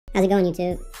How's it going,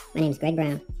 YouTube? My name is Greg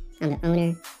Brown. I'm the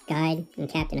owner, guide, and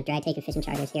captain of drag taker fishing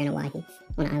charters here in Hawaii,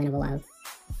 on the island of Oahu.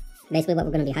 Basically what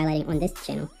we're going to be highlighting on this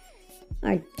channel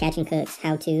are catch and cooks,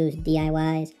 how-tos,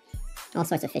 DIYs, all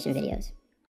sorts of fishing videos.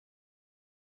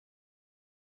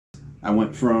 I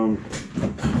went from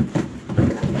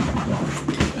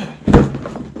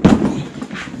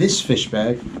this fish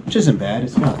bag, which isn't bad.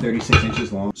 It's about 36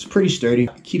 inches long. It's pretty sturdy.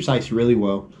 It keeps ice really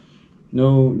well.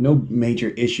 No major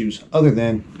issues other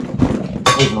than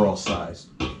overall size.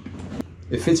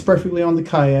 It fits perfectly on the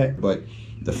kayak, but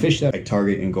the fish that I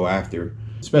target and go after,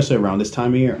 especially around this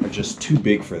time of year, are just too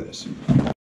big for this.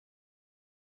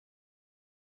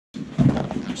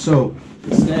 So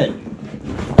instead,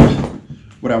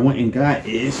 what I went and got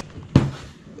is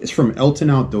from Elkton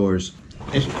Outdoors.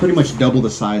 It's pretty much double the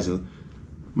size of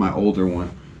my older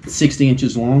one. 60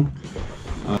 inches long.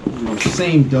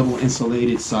 Same double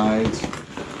insulated sides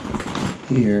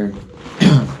here.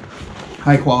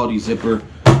 High quality zipper.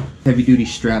 Heavy duty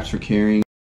straps for carrying.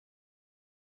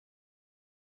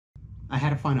 I had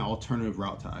to find an alternative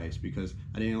route to ice because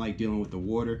I didn't like dealing with the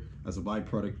water as a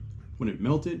byproduct when it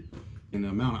melted, and the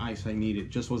amount of ice I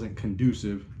needed just wasn't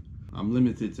conducive. I'm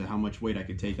limited to how much weight I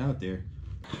could take out there.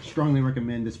 Strongly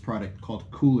recommend this product called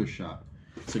Cooler Shop.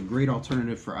 It's a great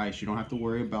alternative for ice. You don't have to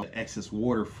worry about the excess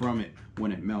water from it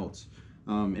when it melts.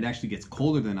 It actually gets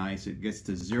colder than ice. It gets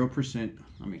to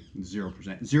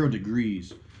 0%, 0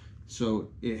 degrees. So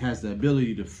it has the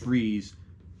ability to freeze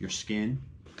your skin.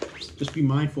 Just be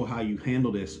mindful how you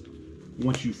handle this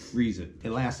once you freeze it.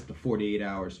 It lasts up to 48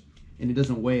 hours and it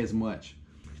doesn't weigh as much.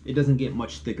 It doesn't get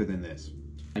much thicker than this.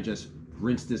 I just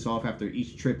rinse this off after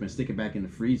each trip and stick it back in the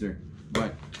freezer.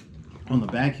 But on the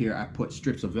back here, I put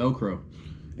strips of Velcro,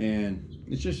 and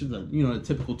it's just a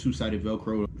typical two-sided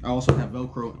Velcro. I also have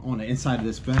Velcro on the inside of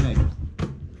this bag,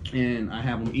 and I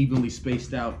have them evenly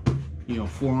spaced out,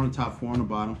 4 on the top, 4 on the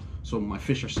bottom, so my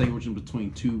fish are sandwiched in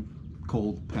between 2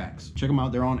 cold packs. Check them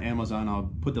out. They're on Amazon.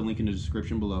 I'll put the link in the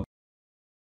description below.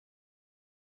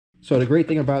 So the great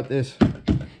thing about this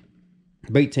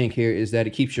bait tank here is that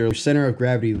it keeps your center of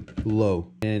gravity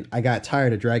low, and I got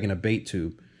tired of dragging a bait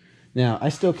tube. Now, I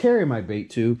still carry my bait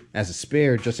tube as a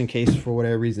spare just in case for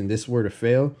whatever reason this were to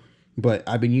fail, but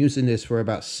I've been using this for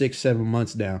about 6-7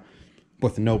 months now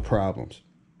with no problems.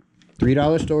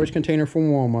 $3 storage container from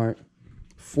Walmart,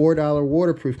 $4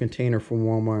 waterproof container from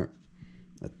Walmart,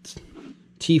 that's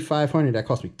T500, that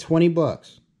cost me 20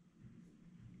 bucks.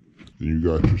 And you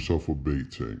got yourself a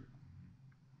bait tank.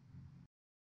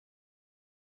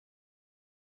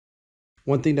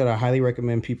 One thing that I highly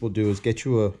recommend people do is get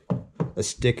you a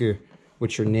sticker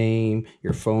with your name,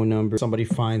 your phone number. Somebody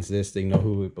finds this, they know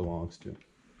who it belongs to.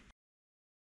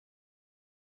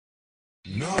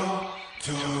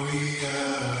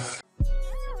 Notorious.